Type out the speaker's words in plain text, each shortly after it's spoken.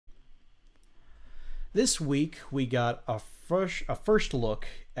This week we got a first look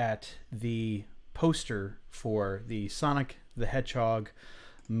at the poster for the Sonic the Hedgehog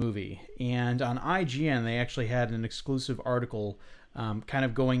movie, and on IGN they actually had an exclusive article kind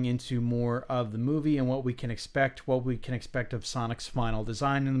of going into more of the movie and what we can expect of Sonic's final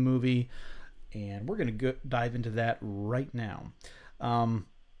design in the movie, and we're going to dive into that right now.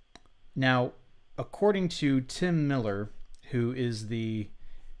 Now, according to Tim Miller, who is the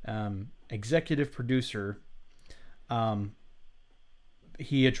executive producer,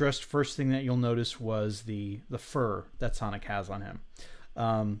 he addressed, first thing that you'll notice was the fur that Sonic has on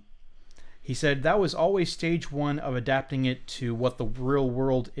him. He said that was always stage one of adapting it to what the real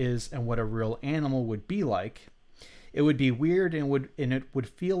world is and what a real animal would be like. It would be weird and it would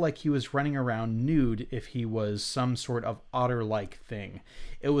feel like he was running around nude if he was some sort of otter-like thing.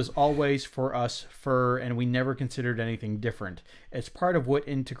 It was always, for us, fur, and we never considered anything different. It's part of what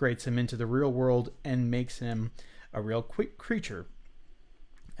integrates him into the real world and makes him a real creature.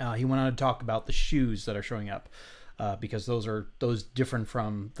 He went on to talk about the shoes that are showing up, because those different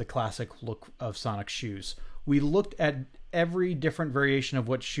from the classic look of Sonic's shoes. We looked at every different variation of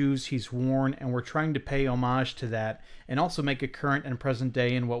what shoes he's worn, and we're trying to pay homage to that and also make it current and present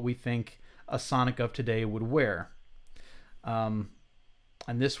day in what we think a Sonic of today would wear. And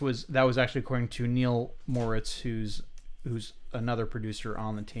that was actually according to Neil Moritz, who's another producer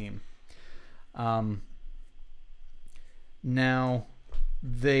on the team. Now,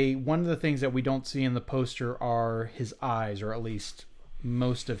 one of the things that we don't see in the poster are his eyes, or at least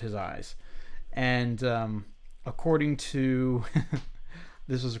most of his eyes. And according to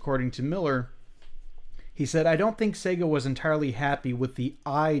this was according to Miller, he said, "I don't think Sega was entirely happy with the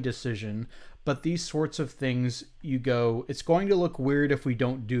eye decision, but these sorts of things, you go, it's going to look weird if we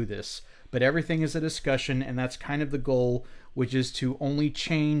don't do this, but everything is a discussion, and that's kind of the goal, which is to only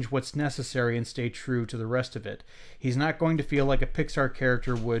change what's necessary and stay true to the rest of it. He's not going to feel like a Pixar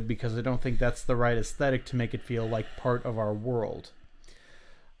character would, because I don't think that's the right aesthetic to make it feel like part of our world."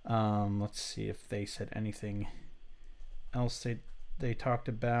 Let's see if they said anything else they talked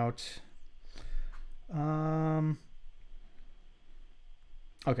about.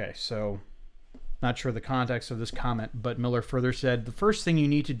 Okay, so not sure the context of this comment, but Miller further said, "The first thing you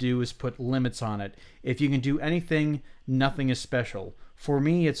need to do is put limits on it. If you can do anything, nothing is special. For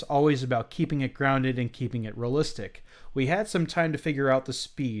me, it's always about keeping it grounded and keeping it realistic. We had some time to figure out the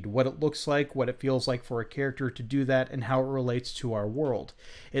speed, what it looks like, what it feels like for a character to do that, and how it relates to our world.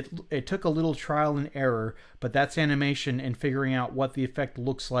 It took a little trial and error, but that's animation and figuring out what the effect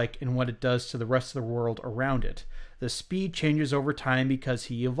looks like and what it does to the rest of the world around it. The speed changes over time because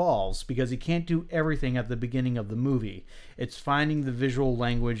he evolves, because he can't do everything at the beginning of the movie. It's finding the visual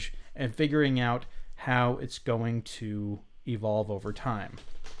language and figuring out how it's going to evolve over time."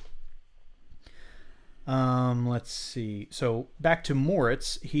 Let's see. So back to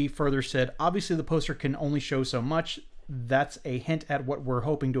Moritz, he further said, "Obviously the poster can only show so much. That's a hint at what we're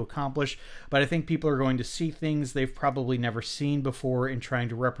hoping to accomplish, but I think people are going to see things they've probably never seen before in trying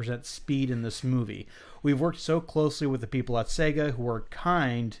to represent speed in this movie. We've worked so closely with the people at Sega who are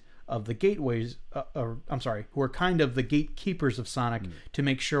kind of the who are kind of the gatekeepers of Sonic to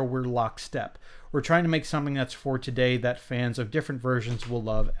make sure we're lockstep. We're trying to make something that's for today that fans of different versions will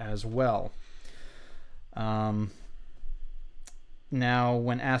love as well." Now,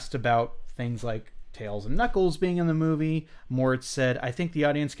 when asked about things like Tails and Knuckles being in the movie, Moritz said, "I think the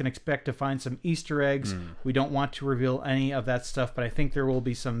audience can expect to find some Easter eggs. We don't want to reveal any of that stuff, but I think there will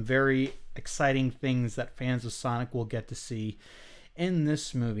be some very exciting things that fans of Sonic will get to see in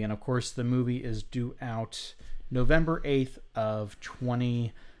this movie." And of course, the movie is due out November 8th of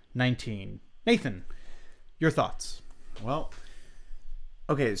 2019. Nathan, your thoughts? Well,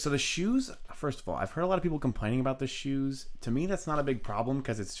 okay, so the shoes, first of all, I've heard a lot of people complaining about the shoes. To me, that's not a big problem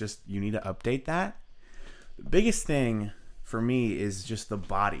because it's just you need to update that. The biggest thing for me is just the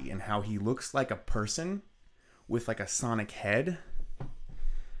body and how he looks like a person with like a Sonic head.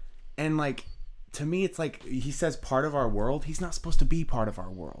 And like, to me, it's like he says part of our world. He's not supposed to be part of our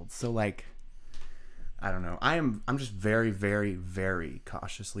world. So like, I don't know. I'm just very, very, very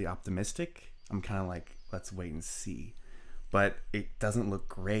cautiously optimistic. I'm kind of like, let's wait and see. But it doesn't look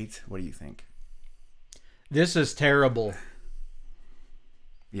great. What do you think? This is terrible.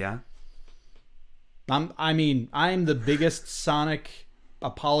 Yeah? I'm the biggest Sonic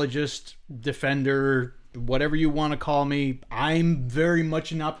apologist, defender, whatever you want to call me. I'm very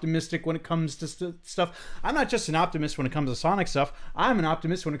much an optimistic when it comes to stuff. I'm not just an optimist when it comes to Sonic stuff. I'm an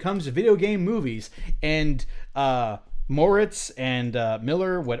optimist when it comes to video game movies. And Moritz and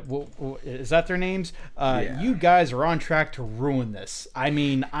Miller, what is that their names? Yeah. You guys are on track to ruin this. I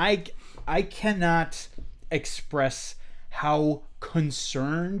mean, I cannot express how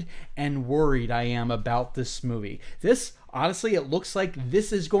concerned and worried I am about this movie. This, honestly, it looks like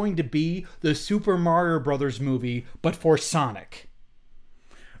this is going to be the Super Mario Brothers movie, but for Sonic.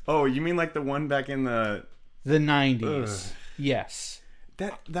 Oh, you mean like the one back in the 90s? Ugh. Yes.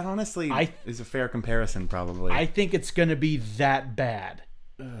 That honestly is a fair comparison, probably. I think it's going to be that bad.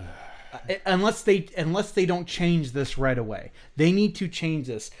 Unless they don't change this right away. They need to change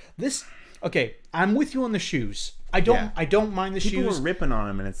this. Okay, I'm with you on the shoes. I don't mind the shoes. People were ripping on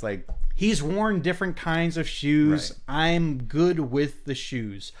him, and it's like he's worn different kinds of shoes. Right. I'm good with the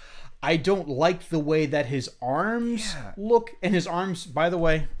shoes. I don't like the way that his arms look, and his arms. By the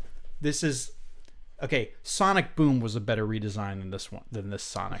way, this is okay. Sonic Boom was a better redesign than this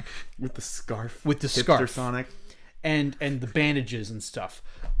Sonic with the scarf. With the scarf, Sonic, and the bandages and stuff.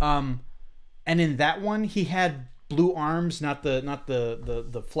 And in that one, he had blue arms, not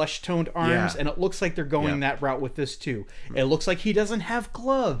the flesh toned arms, and it looks like they're going that route with this too. It looks like he doesn't have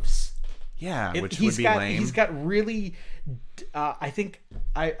gloves. Yeah, which would be lame. He's got really, I think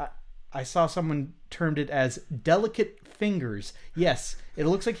I saw someone termed it as delicate fingers. Yes, it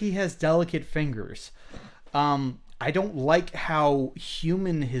looks like he has delicate fingers. I don't like how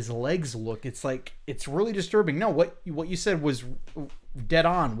human his legs look. It's like, it's really disturbing. No, what you said was dead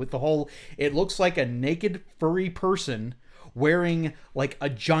on with the whole, it looks like a naked furry person wearing like a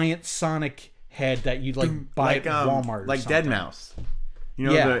giant Sonic head that you'd like buy at Walmart or like something. Deadmau5. You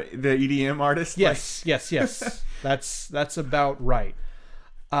know, the EDM artist? Yes, yes. That's about right.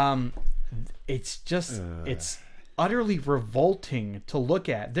 It's just it's utterly revolting to look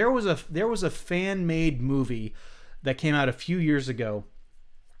at. There was a fan-made movie that came out a few years ago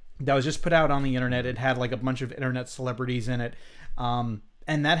that was just put out on the internet. It had like a bunch of internet celebrities in it. And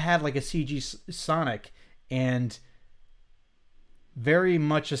that had like a CG Sonic, and very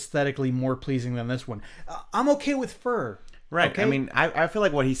much aesthetically more pleasing than this one. I'm okay with fur. Right. Okay? I mean, I feel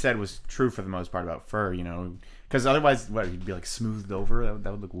like what he said was true for the most part about fur, you know, because otherwise, he'd be like smoothed over.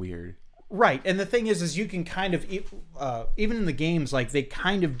 That would look weird. Right. And the thing is you can kind of, even in the games, like they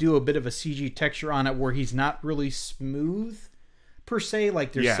kind of do a bit of a CG texture on it where he's not really smooth per se.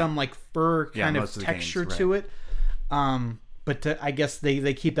 Like there's some like fur kind of texture to it. But I guess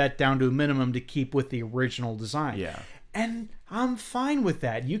they keep that down to a minimum to keep with the original design. Yeah. And I'm fine with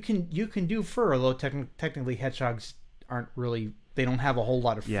that. You can do fur, although technically hedgehogs aren't really, they don't have a whole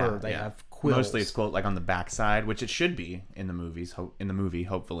lot of fur. They have quills. Mostly it's quote like on the backside, which it should be in the movies,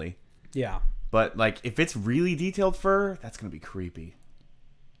 hopefully. Yeah. But like if it's really detailed fur, that's going to be creepy.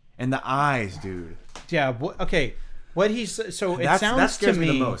 And the eyes, dude. Yeah, okay. What he's so it sounds that scares to me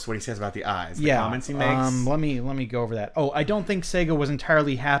the most what he says about the eyes. The comments he makes. Let me go over that. Oh, I don't think Sega was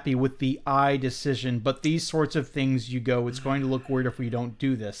entirely happy with the eye decision, but these sorts of things it's going to look weird if we don't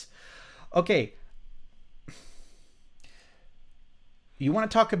do this. Okay. You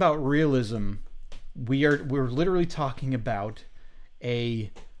want to talk about realism? We're literally talking about a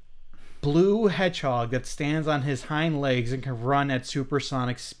blue hedgehog that stands on his hind legs and can run at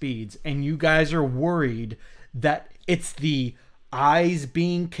supersonic speeds, and you guys are worried that it's the eyes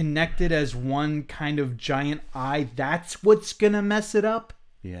being connected as one kind of giant eye. That's what's gonna mess it up.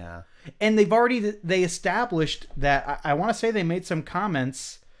 Yeah. And they established that. I want to say they made some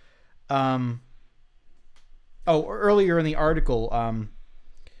comments. Earlier in the article,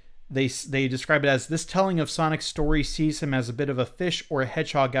 they describe it as this telling of Sonic's story sees him as a bit of a fish or a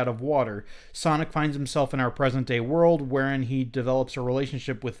hedgehog out of water. Sonic finds himself in our present day world, wherein he develops a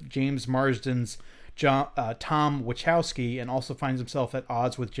relationship with James Marsden's Tom Wachowski, and also finds himself at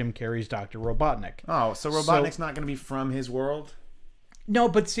odds with Jim Carrey's Dr. Robotnik. Oh, so Robotnik's not going to be from his world? No,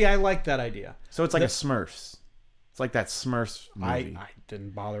 but see, I like that idea. So it's like a Smurfs. It's like that Smurfs movie. I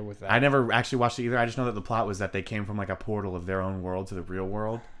didn't bother with that. I never actually watched it either. I just know that the plot was that they came from like a portal of their own world to the real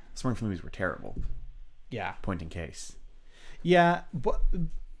world. Smurfs movies were terrible. Yeah. Point in case. Yeah, but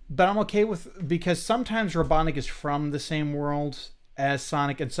I'm okay with, because sometimes Robotnik is from the same world as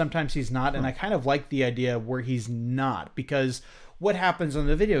Sonic, and sometimes he's not, and I kind of like the idea where he's not, because what happens in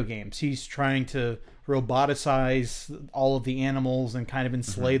the video games? He's trying to roboticize all of the animals and kind of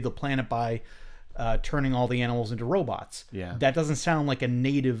enslave the planet by turning all the animals into robots. Yeah. That doesn't sound like a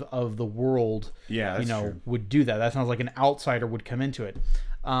native of the world, that's true. would do that. That sounds like an outsider would come into it.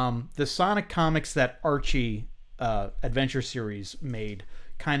 The Sonic comics that Archie adventure series made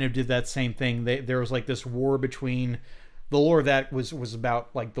kind of did that same thing. There was like this war between, the lore of that was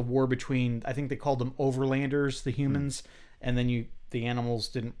about like the war between, I think they called them overlanders, the humans, and then the animals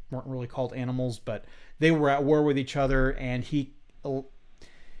weren't really called animals, but they were at war with each other, and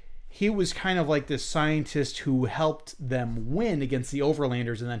he was kind of like this scientist who helped them win against the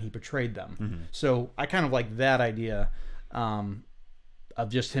Overlanders, and then he betrayed them. Mm-hmm. So I kind of like that idea of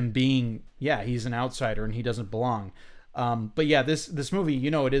just him being, he's an outsider and he doesn't belong. But yeah, this movie,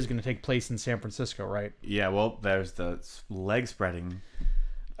 it is going to take place in San Francisco, right? Yeah, well, there's the leg spreading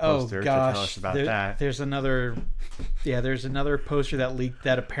Oh poster gosh, to tell us about that. There's another poster that leaked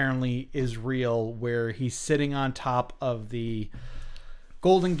that apparently is real, where he's sitting on top of the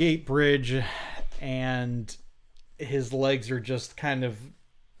Golden Gate Bridge, and his legs are just kind of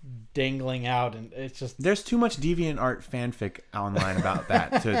dangling out, and it's just There's too much DeviantArt fanfic online about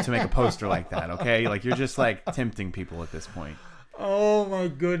that to make a poster like that. Okay, like you're just like tempting people at this point. oh my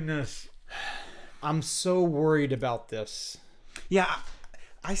goodness, I'm so worried about this. Yeah.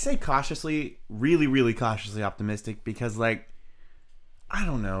 I say cautiously, really, really cautiously optimistic because, like, I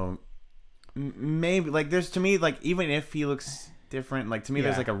don't know, maybe, like, there's, to me, like, even if he looks different, like, to me,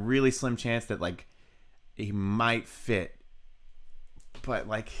 there's, like, a really slim chance that, like, he might fit, but,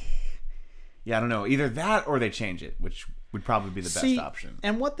 like, yeah, I don't know, either that or they change it, which would probably be the best option.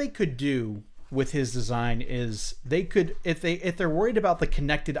 And what they could do with his design is they could, if they're worried about the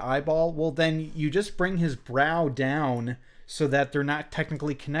connected eyeball, well, then you just bring his brow down so that they're not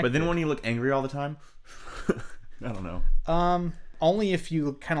technically connected. But then when you look angry all the time, I don't know. Only if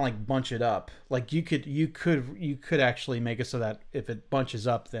you kind of like bunch it up. Like you could actually make it so that if it bunches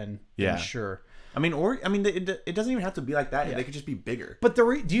up, then sure. It doesn't even have to be like that. Yeah. They could just be bigger. But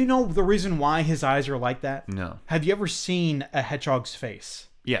do you know the reason why his eyes are like that? No. Have you ever seen a hedgehog's face?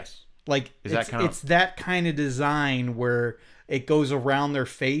 Yes. Like it's that kind of design where it goes around their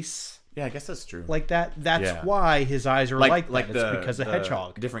face. Yeah, I guess that's true. Like that. That's why his eyes are like that. It's because a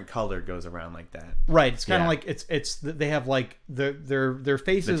hedgehog. Different color goes around like that. Right. It's kind of like they have like their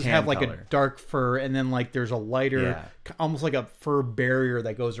faces have like color. A dark fur, and then like there's a lighter, almost like a fur barrier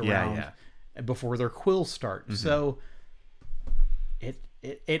that goes around before their quills start. Mm-hmm. So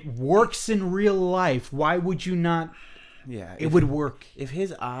it works in real life. Why would you not? Yeah, it would work if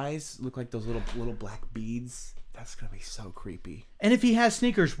his eyes look like those little black beads. That's gonna be so creepy. And if he has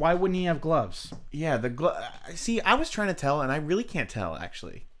sneakers, why wouldn't he have gloves? Yeah, See, I was trying to tell, and I really can't tell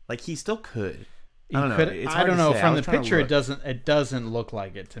actually. Like he still could. I don't know. It's hard I don't know. to say. From the picture, it doesn't look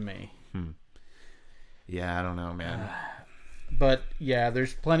like it to me. Yeah, I don't know, man. But yeah,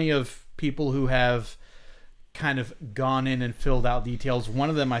 there's plenty of people who have kind of gone in and filled out details. One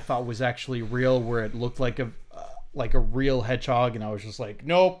of them I thought was actually real, where it looked like a real hedgehog, and I was just like,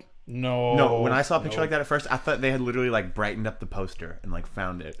 nope. No. When I saw a picture like that at first, I thought they had literally like brightened up the poster and like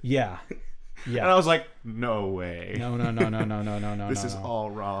found it. Yeah. And I was like, no way. No. This is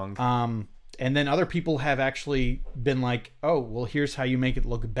all wrong. And then other people have actually been like, oh, well, here's how you make it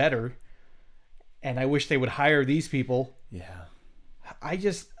look better. And I wish they would hire these people. Yeah.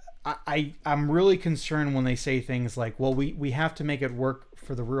 I'm really concerned when they say things like, well, we have to make it work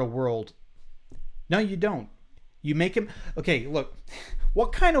for the real world. No, you don't. You make him... Okay, look...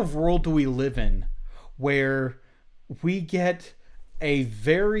 What kind of world do we live in where we get a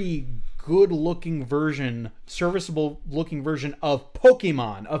very good-looking version, serviceable-looking version of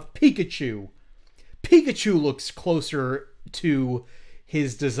Pokemon, of Pikachu? Pikachu looks closer to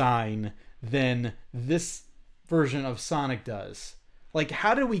his design than this version of Sonic does. Like,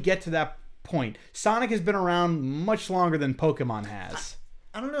 how did we get to that point? Sonic has been around much longer than Pokemon has.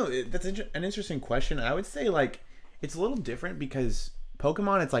 I don't know. That's an interesting question. I would say, like, it's a little different because...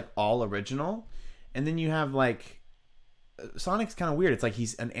 Pokemon, it's like all original, and then you have like Sonic's kind of weird. It's like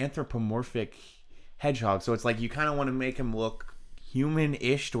he's an anthropomorphic hedgehog, so it's like you kind of want to make him look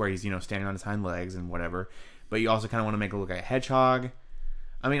human-ish, to where he's standing on his hind legs and whatever, but you also kind of want to make it look like a hedgehog.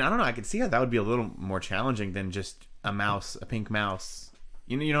 I mean, I don't know. I could see how that would be a little more challenging than just a mouse, a pink mouse.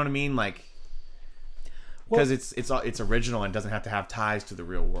 You know what I mean? Like, because it's original and doesn't have to have ties to the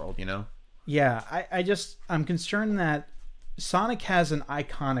real world. Yeah, I'm concerned that Sonic has an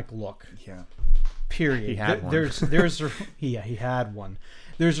iconic look. Yeah. Period. He had one. He had one.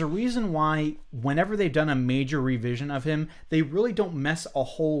 There's a reason why whenever they've done a major revision of him, they really don't mess a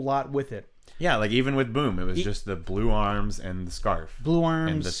whole lot with it. Yeah, like even with Boom, it was just the blue arms and the scarf. Blue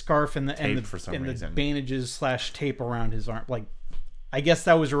arms, scarf, and the for some reason. bandages / tape around his arm. Like, I guess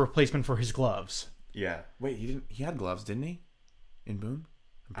that was a replacement for his gloves. Yeah. Wait, he had gloves, didn't he? In Boom?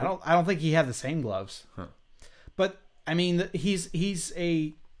 I don't think he had the same gloves. Huh. But I mean, he's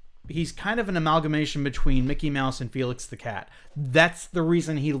kind of an amalgamation between Mickey Mouse and Felix the Cat. That's the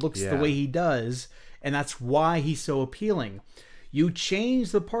reason he looks the way he does, and that's why he's so appealing. You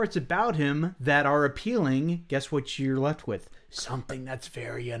change the parts about him that are appealing, guess what you're left with? Something that's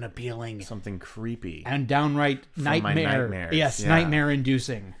very unappealing. Something creepy. And downright nightmare. Nightmares. Yes,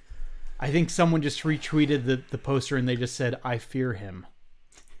 nightmare-inducing. I think someone just retweeted the poster and they just said, "I fear him."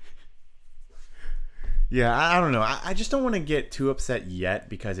 Yeah, I don't know. I just don't want to get too upset yet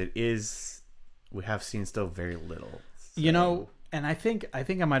because we have seen still very little. So. You know, and I think I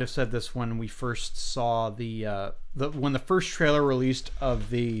might have said this when we first saw when the first trailer released of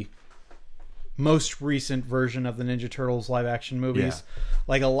the most recent version of the Ninja Turtles live action movies. Yeah.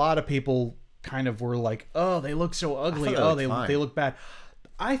 Like a lot of people kind of were like, "Oh, they look so ugly. Oh, they look bad."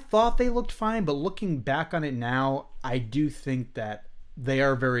 I thought they looked fine, but looking back on it now, I do think that they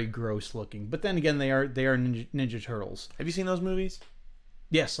are very gross looking. But then again, they are Ninja Turtles. Have you seen those movies?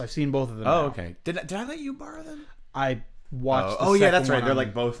 Yes, I've seen both of them. Oh, now. okay. Did I let you borrow them? I watched. Oh yeah, that's right. They're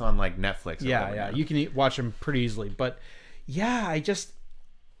like both on like Netflix. Yeah. You can watch them pretty easily. But yeah, I just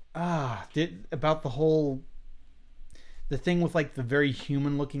about the thing with like the very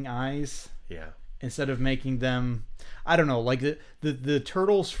human looking eyes. Yeah. Instead of making them, I don't know, like the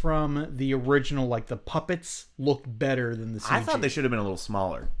turtles from the original, like the puppets look better than the CG. I thought they should have been a little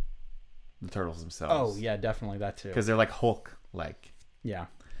smaller. The turtles themselves. Oh yeah, definitely that too. Because they're like Hulk like. Yeah.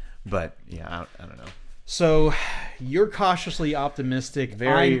 But yeah, I don't know. So you're cautiously optimistic.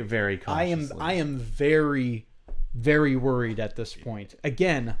 Very cautiously. I am very, very worried at this point.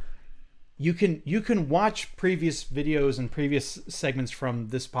 Again, you can watch previous videos and previous segments from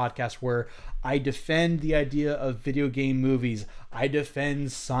this podcast where I defend the idea of video game movies. I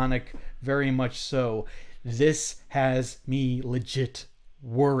defend Sonic very much so. This has me legit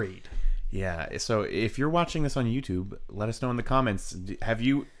worried. Yeah, so if you're watching this on YouTube, let us know in the comments.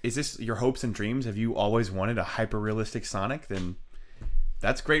 Is this your hopes and dreams? Have you always wanted a hyper-realistic Sonic? Then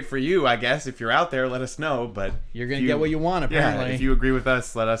that's great for you, I guess. If you're out there, let us know. But you're going to get what you want, apparently. Yeah, if you agree with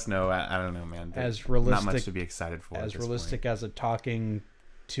us, let us know. I don't know, man. As realistic, not much to be excited for. As realistic as a talking,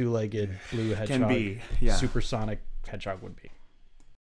 two-legged blue hedgehog, can be. Yeah. supersonic hedgehog would be.